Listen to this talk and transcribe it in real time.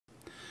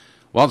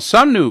Well,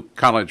 some new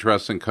college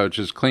wrestling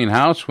coaches clean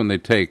house when they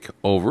take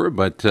over,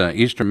 but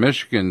Eastern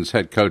Michigan's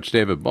head coach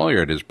David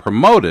Bolliard has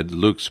promoted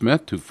Luke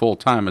Smith to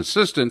full-time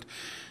assistant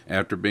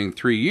after being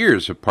 3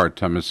 years a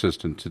part-time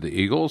assistant to the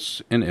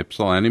Eagles in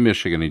Ypsilanti,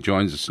 Michigan. He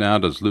joins us now.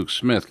 Does Luke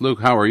Smith?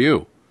 Luke, how are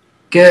you?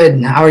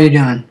 Good. How are you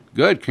doing?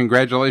 Good.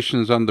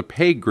 Congratulations on the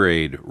pay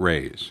grade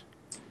raise.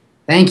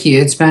 Thank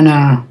you. It's been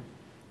a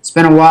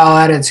while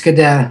at it. It's good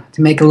to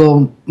make a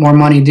little more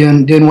money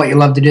doing what you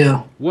love to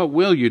do. What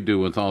will you do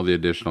with all the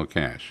additional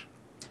cash?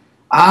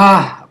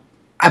 I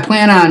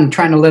plan on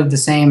trying to live the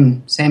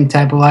same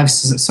type of life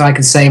so I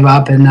can save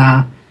up and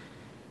I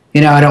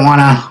don't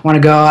want to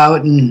go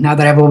out and now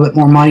that I have a little bit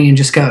more money and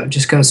just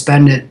go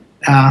spend it.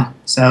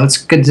 So it's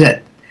good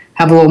to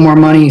have a little more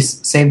money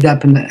saved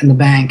up in the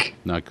bank.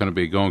 Not going to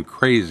be going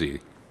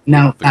crazy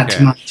No, with the not too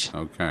cash. much.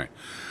 Okay.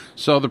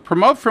 So the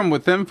promote from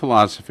within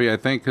philosophy, I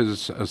think,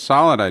 is a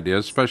solid idea,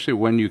 especially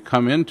when you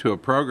come into a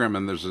program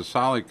and there's a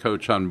solid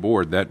coach on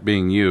board, that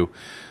being you.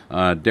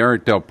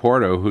 Derek Del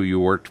Porto, who you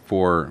worked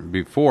for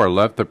before,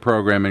 left the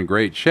program in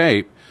great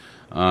shape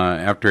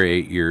after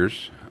 8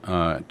 years.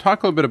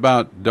 Talk a little bit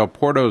about Del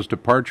Porto's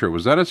departure.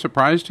 Was that a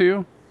surprise to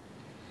you?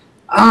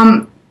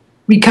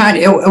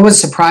 It was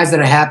a surprise that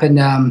it happened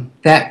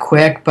that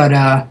quick,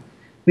 but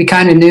we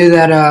kind of knew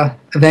that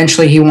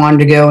eventually he wanted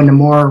to go into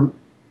more.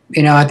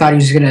 I thought he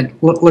was going to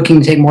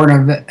looking to take more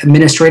of an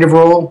administrative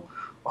role,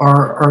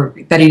 or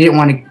that he didn't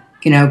want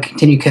to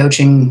continue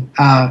coaching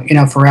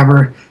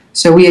forever.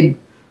 So we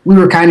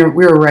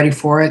were ready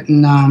for it,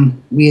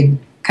 and we had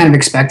kind of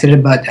expected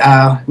it, but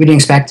we didn't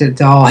expect it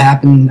to all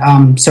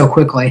happen so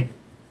quickly.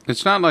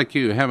 It's not like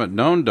you haven't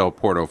known Del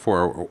Porto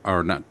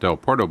or not Del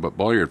Porto, but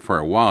Bolliard for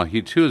a while.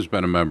 He too has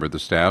been a member of the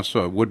staff,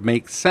 so it would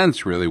make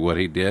sense really what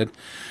he did.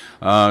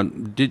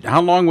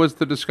 How long was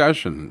the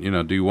discussion?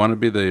 Do you want to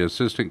be the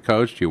assistant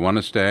coach? Do you want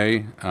to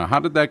stay? How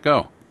did that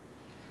go?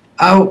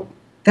 Oh,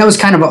 that was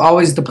kind of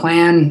always the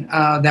plan.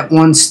 That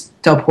once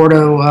Del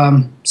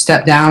Porto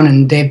stepped down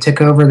and Dave took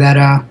over, that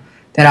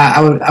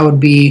I would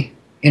be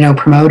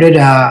promoted.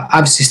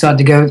 Obviously, still had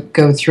to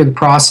go through the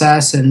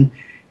process, and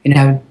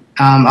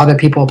other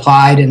people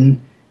applied,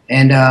 and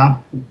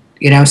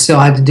still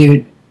had to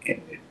do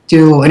a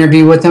little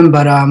interview with him.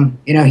 But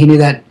he knew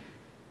that.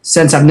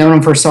 Since I've known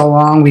him for so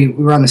long, we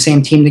were on the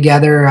same team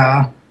together.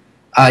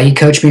 He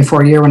coached me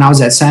for a year when I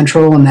was at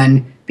Central, and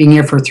then being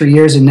here for 3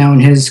 years and knowing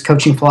his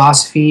coaching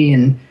philosophy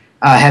and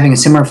having a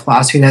similar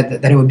philosophy,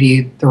 that it would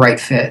be the right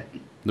fit.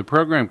 The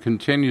program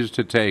continues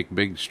to take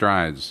big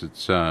strides.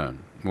 It's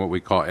what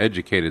we call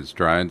educated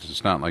strides.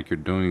 It's not like you're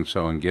doing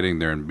so and getting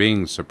there and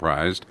being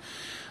surprised.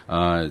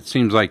 It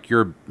seems like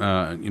you've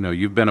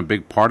been a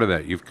big part of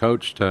that. You've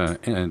coached 10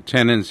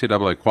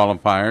 NCAA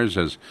qualifiers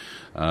as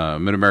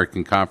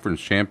Mid-American Conference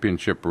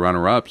Championship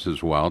runner-ups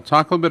as well.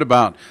 Talk a little bit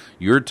about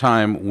your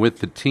time with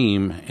the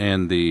team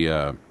and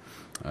the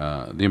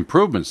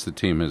improvements the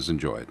team has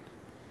enjoyed.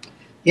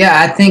 Yeah,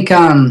 I think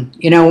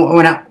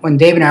when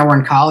Dave and I were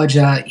in college,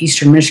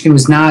 Eastern Michigan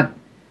was not,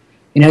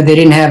 they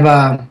didn't have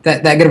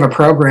that good of a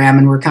program,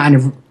 and we're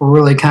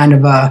really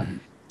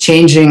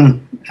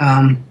changing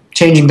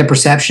the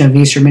perception of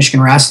Eastern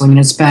Michigan wrestling. And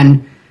it's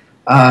been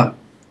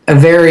a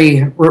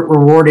very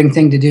rewarding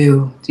thing to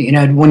do.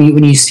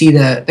 When you see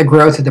the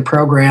growth of the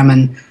program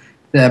and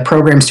the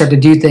program start to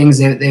do things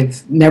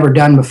they've never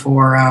done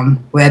before.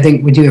 I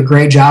think we do a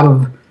great job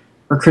of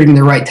recruiting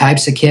the right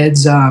types of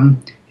kids.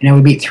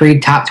 We beat 3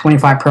 top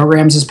 25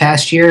 programs this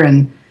past year,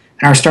 and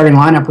in our starting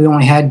lineup, we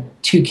only had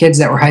 2 kids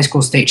that were high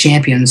school state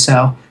champions.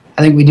 So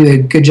I think we do a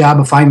good job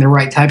of finding the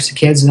right types of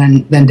kids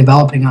and then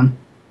developing them.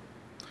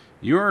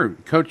 Your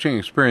coaching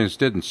experience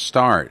didn't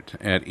start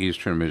at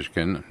Eastern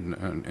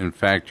Michigan. In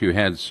fact, you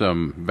had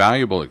some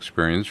valuable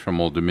experience from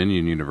Old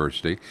Dominion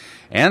University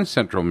and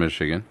Central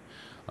Michigan.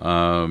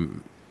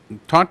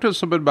 Talk to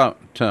us a bit about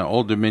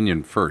Old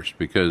Dominion first,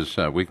 because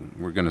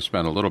we're going to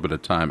spend a little bit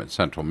of time at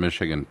Central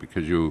Michigan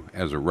because you,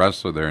 as a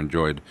wrestler there,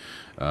 enjoyed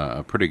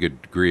a pretty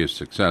good degree of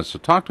success. So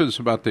talk to us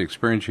about the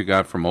experience you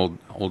got from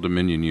Old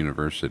Dominion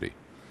University.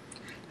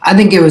 I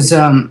think it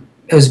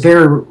was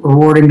very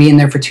rewarding being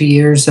there for 2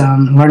 years. I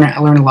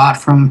learned a lot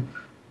from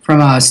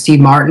Steve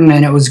Martin,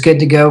 and it was good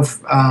to go.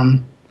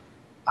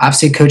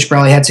 Obviously, Coach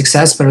Brelly had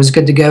success, but it was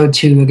good to go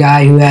to a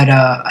guy who had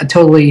a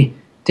totally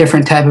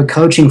different type of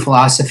coaching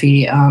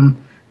philosophy,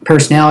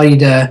 personality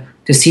to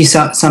see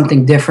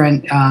something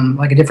different,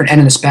 like a different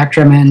end of the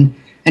spectrum, and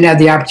have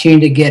the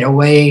opportunity to get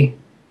away.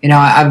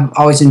 I've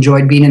always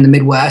enjoyed being in the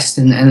Midwest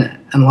and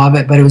love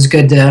it, but it was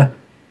good to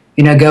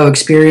go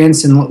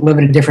experience and live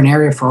in a different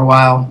area for a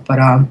while. But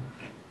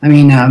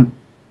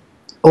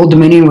Old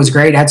Dominion was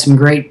great. I had some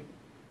great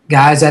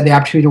guys I had the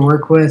opportunity to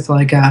work with,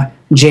 like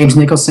James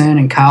Nicholson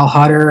and Kyle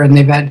Hutter, and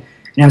they've had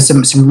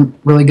some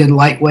really good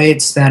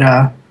lightweights that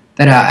I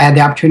had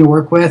the opportunity to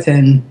work with.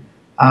 And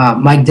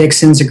Mike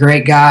Dixon's a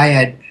great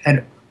guy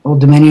at Old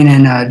Dominion,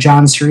 and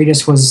John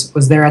Cerritos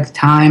was there at the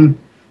time.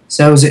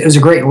 So it was a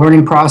great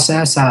learning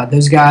process.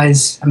 Those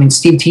guys,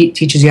 Steve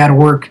teaches you how to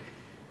work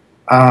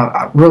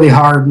really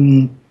hard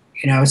and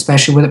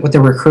especially with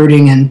the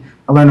recruiting, and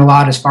I learned a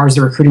lot as far as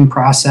the recruiting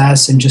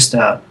process and just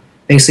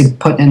basically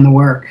putting in the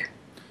work.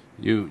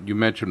 You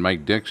mentioned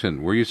Mike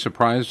Dixon. Were you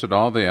surprised at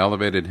all they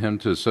elevated him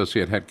to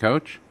associate head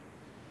coach?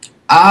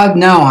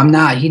 No, I'm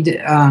not. He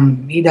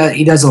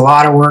does a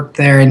lot of work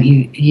there, and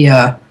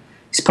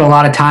he's put a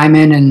lot of time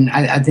in, and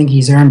I think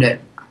he's earned it.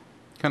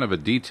 Kind of a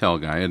detail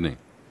guy, isn't he?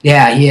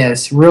 Yeah, he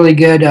is really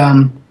good.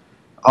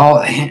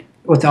 All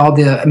with all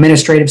the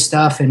administrative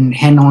stuff and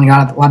handling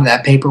a lot of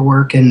that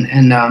paperwork, and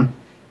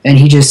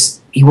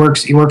he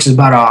works his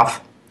butt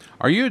off.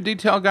 Are you a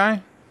detail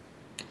guy?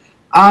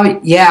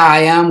 Yeah, I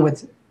am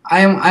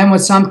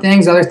with some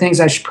things. Other things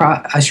I should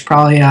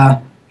probably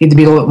need to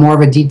be a little bit more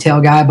of a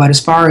detail guy. But as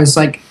far as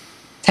like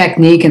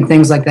technique and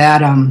things like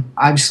that,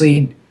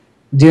 obviously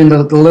doing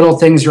the little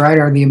things right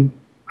are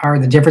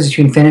the difference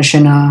between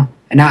finishing and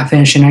not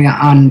finishing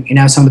on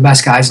some of the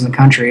best guys in the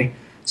country.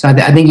 So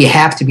I think you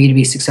have to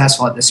be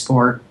successful at this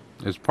sport.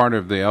 As part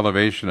of the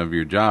elevation of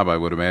your job, I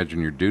would imagine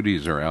your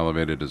duties are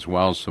elevated as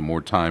well. So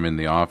more time in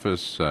the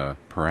office,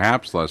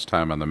 perhaps less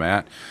time on the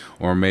mat,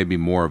 or maybe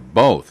more of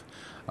both.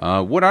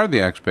 What are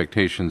the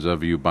expectations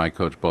of you by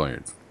Coach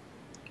Bulliard?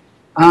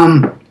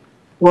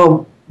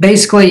 Well,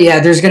 basically, yeah,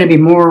 there's going to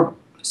be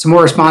some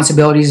more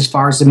responsibilities as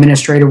far as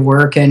administrative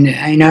work, and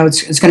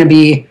it's going to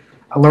be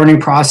a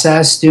learning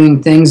process,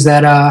 doing things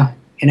that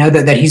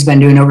that he's been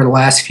doing over the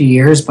last few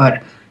years.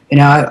 But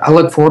I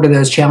look forward to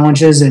those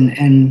challenges,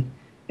 and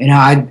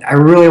I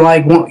really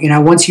like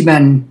once you've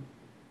been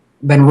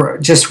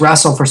just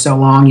wrestle for so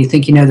long, you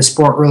think you know the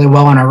sport really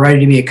well and are ready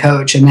to be a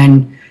coach, and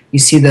then you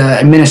see the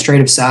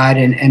administrative side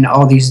and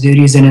all these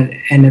duties, and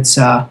it's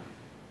a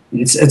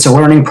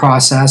learning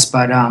process.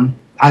 But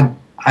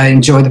I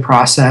enjoy the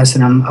process,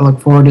 and I look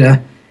forward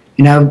to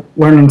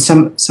learning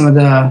some of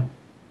the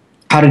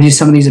how to do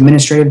some of these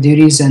administrative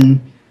duties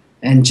and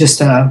just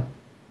the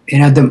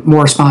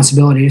more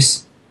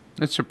responsibilities.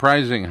 It's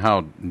surprising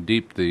how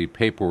deep the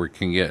paperwork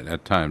can get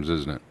at times,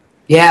 isn't it?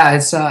 Yeah,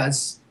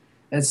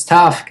 it's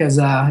tough because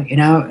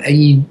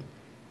you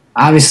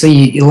obviously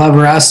you love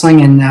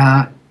wrestling,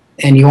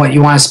 and you want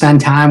to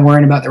spend time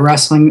worrying about the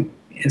wrestling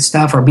and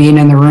stuff, or being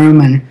in the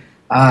room and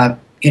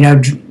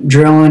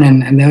drilling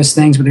and those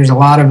things. But there's a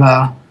lot of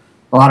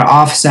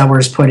office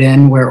hours put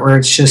in where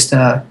it's just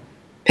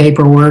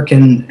paperwork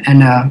and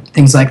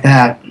things like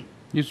that.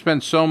 You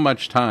spent so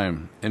much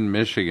time in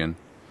Michigan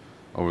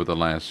over the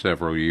last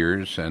several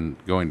years and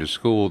going to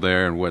school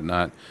there and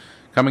whatnot.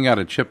 Coming out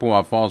of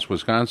Chippewa Falls,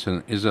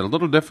 Wisconsin, is it a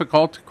little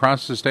difficult to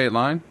cross the state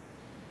line?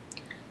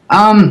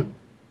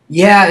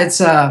 Yeah,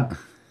 it's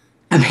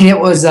it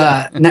was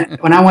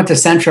when I went to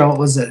Central, it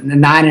was a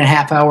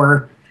 9.5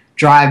 hour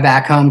drive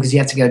back home because you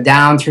have to go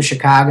down through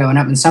Chicago and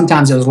up, and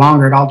sometimes it was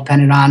longer. It all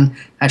depended on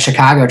that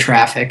Chicago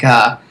traffic.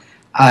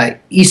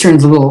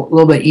 Eastern's a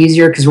little bit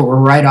easier because we're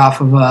right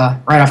off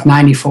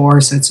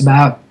 94, so it's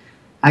about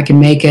I can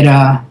make it.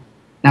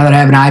 Now that I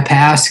have an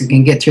iPass, I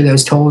can get through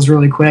those tolls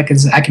really quick.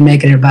 I can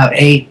make it at about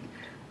 8.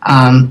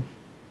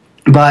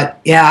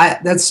 But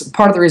yeah, that's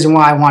part of the reason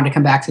why I wanted to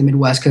come back to the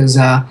Midwest, because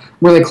I'm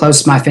really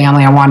close to my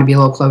family. I wanted to be a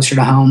little closer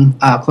to home,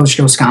 closer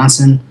to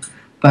Wisconsin.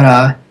 But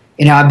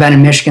I've been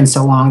in Michigan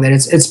so long that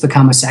it's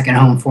become a second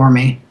home for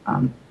me.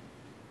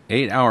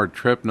 8-hour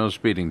trip, no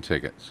speeding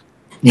tickets.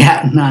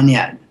 Yeah, none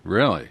yet.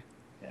 Really?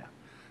 Yeah.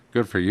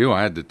 Good for you.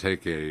 I had to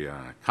take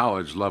a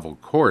college level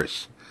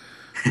course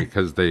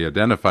because they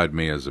identified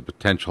me as a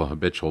potential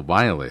habitual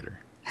violator.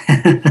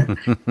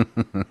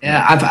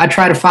 Yeah, I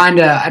try to find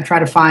a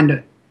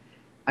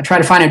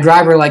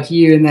driver like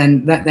you,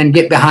 and then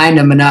get behind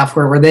them enough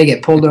where they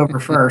get pulled over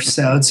first.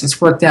 So it's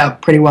worked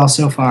out pretty well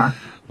so far.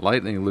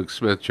 Lightning Luke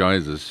Smith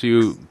joins us.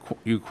 You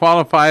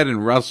qualified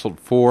and wrestled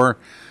for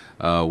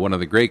one of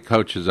the great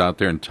coaches out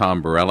there in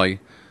Tom Borelli.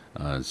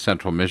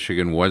 Central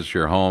Michigan was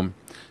your home.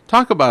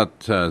 Talk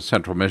about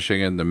Central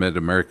Michigan, the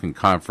Mid-American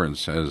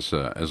Conference, as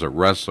a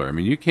wrestler. I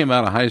mean, you came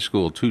out of high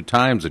school 2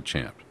 times a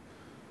champ.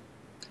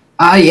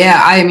 Yeah,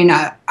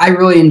 I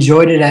really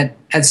enjoyed it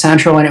at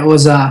Central, and it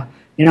was a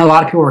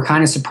lot of people were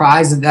kind of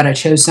surprised that I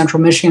chose Central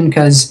Michigan,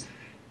 because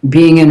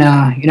being in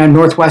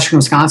northwestern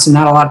Wisconsin,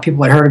 not a lot of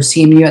people had heard of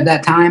CMU at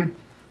that time,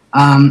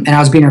 and I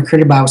was being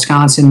recruited by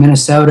Wisconsin,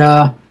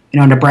 Minnesota,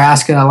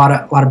 Nebraska, a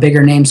lot of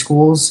bigger name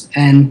schools,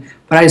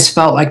 but I just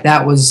felt like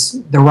that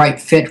was the right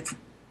fit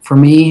for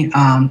me.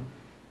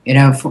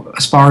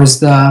 As far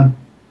as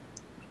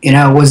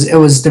it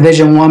was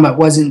Division I, but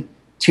wasn't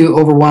too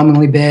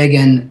overwhelmingly big,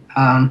 and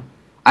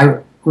I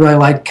really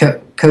liked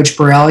Coach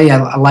Borelli.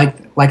 I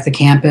liked the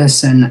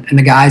campus and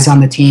the guys on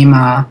the team.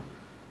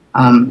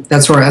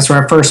 That's where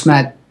I first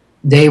met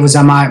Dave, was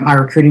on my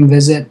recruiting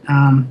visit,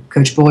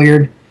 Coach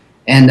Bulliard,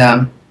 and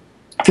I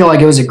feel like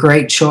it was a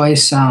great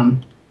choice.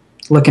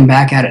 Looking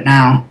back at it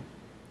now.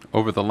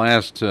 Over the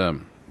last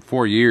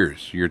 4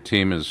 years, your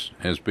team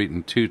has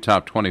beaten 2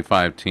 top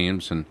 25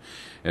 teams, and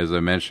as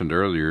I mentioned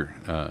earlier,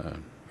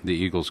 the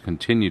Eagles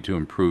continue to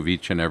improve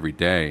each and every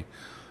day,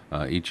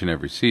 each and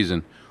every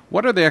season.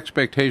 What are the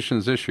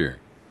expectations this year?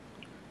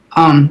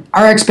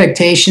 Our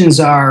expectations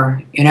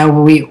are,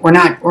 we're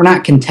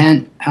not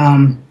content,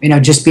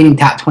 just beating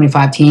top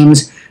 25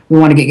 teams. We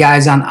want to get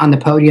guys on the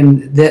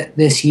podium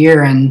this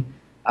year, and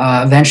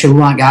eventually we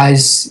want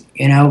guys,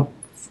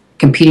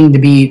 competing to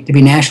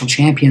be national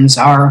champions.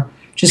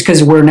 Just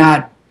because we're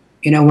not,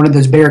 one of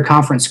those bigger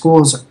conference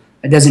schools,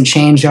 it doesn't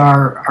change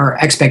our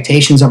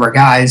expectations of our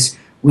guys.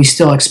 We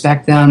still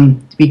expect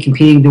them to be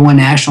competing to win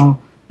national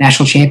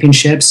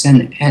championships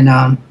and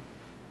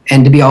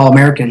to be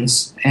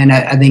All-Americans. And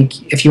I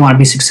think if you want to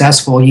be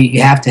successful,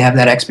 you have to have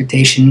that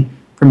expectation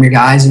from your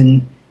guys,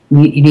 and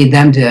you need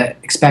them to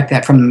expect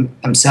that from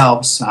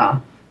themselves.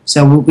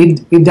 So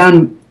we've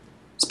done.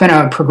 It's been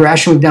a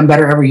progression. We've done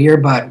better every year,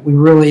 but we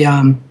really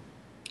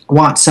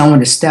want someone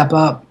to step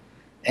up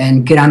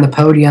and get on the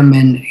podium,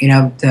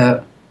 and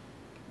to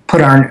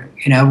put our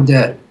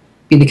to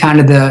be the kind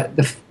of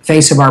the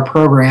face of our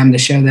program, to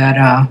show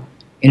that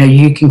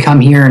you can come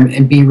here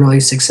and be really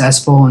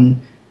successful,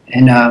 and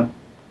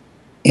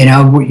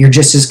you're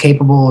just as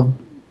capable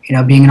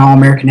of being an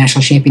All-American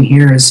national champion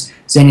here as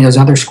any of those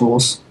other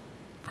schools.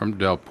 From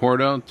Del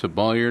Porto to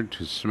Bolliard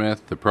to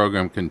Smith, the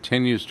program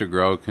continues to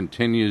grow,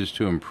 continues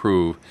to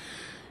improve.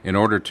 In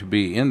order to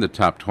be in the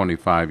top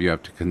 25, you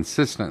have to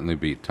consistently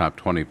beat top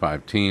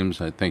 25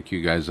 teams. I think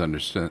you guys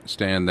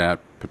understand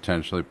that.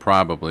 Potentially,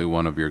 probably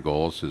one of your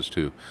goals is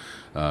to,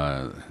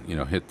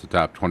 hit the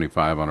top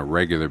 25 on a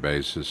regular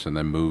basis and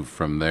then move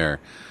from there.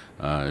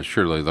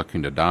 Surely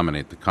looking to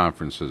dominate the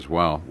conference as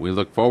well. We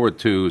look forward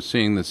to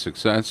seeing the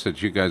success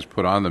that you guys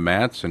put on the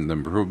mats and the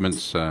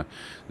improvements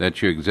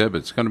that you exhibit.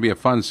 It's going to be a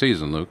fun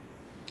season, Luke.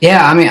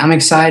 Yeah, I'm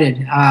excited.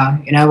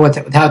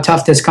 With how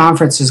tough this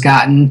conference has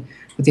gotten,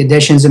 with the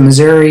additions of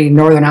Missouri,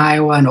 Northern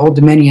Iowa, and Old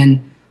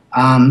Dominion,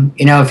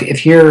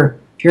 if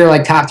you're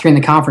like top 3 in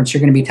the conference, you're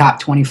going to be top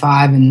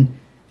 25 and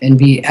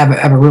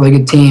have a really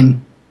good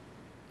team.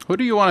 Who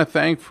do you want to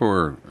thank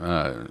for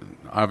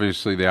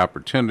obviously the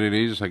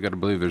opportunities? I got to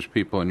believe there's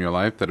people in your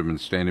life that have been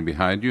standing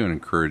behind you and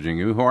encouraging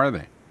you. Who are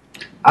they?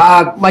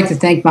 I'd like to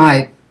thank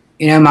my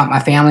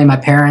family, my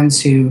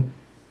parents, who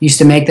used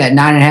to make that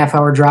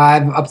 9.5-hour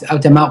drive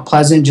up to Mount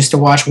Pleasant just to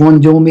watch one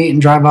dual meet and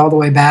drive all the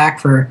way back.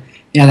 For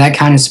that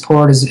kind of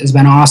support has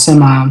been awesome.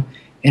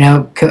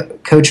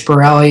 Coach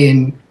Borelli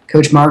and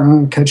Coach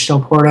Martin, Coach Del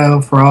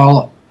Porto, for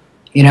all,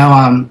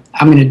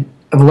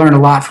 I've learned a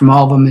lot from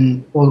all of them,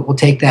 and we'll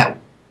take that,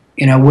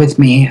 with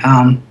me,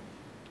 and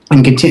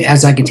continue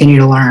as I continue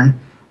to learn.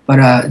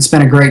 But it's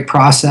been a great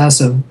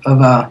process of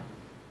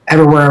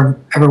everywhere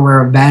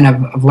I've been,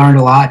 I've learned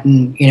a lot,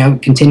 and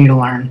continue to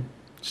learn.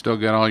 Still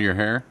got all your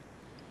hair?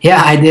 Yeah,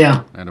 I do.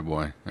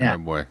 Attaboy. Yeah.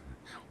 Attaboy.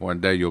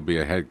 One day you'll be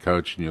a head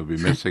coach and you'll be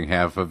missing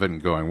half of it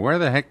and going, where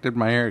the heck did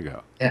my hair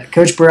go? Yeah,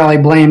 Coach Borelli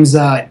blames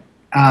the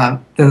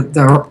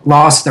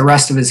loss of the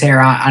rest of his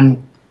hair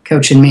on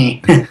coaching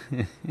me.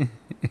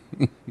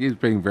 He's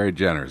being very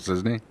generous,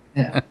 isn't he?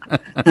 Yeah.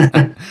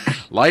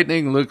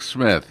 Lightning Luke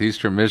Smith,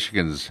 Eastern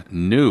Michigan's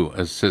new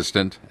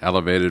assistant,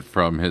 elevated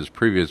from his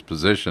previous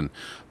position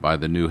by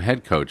the new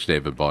head coach,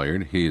 David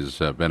Bolliard. He's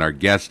been our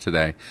guest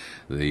today.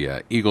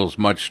 The Eagles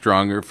much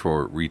stronger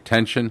for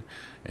retention,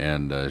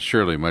 and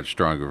surely much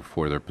stronger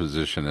for their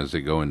position as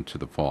they go into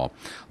the fall.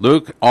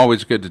 Luke,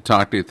 always good to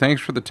talk to you.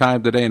 Thanks for the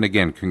time today, and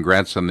again,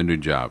 congrats on the new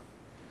job.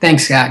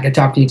 Thanks, Scott. Good to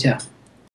talk to you, too.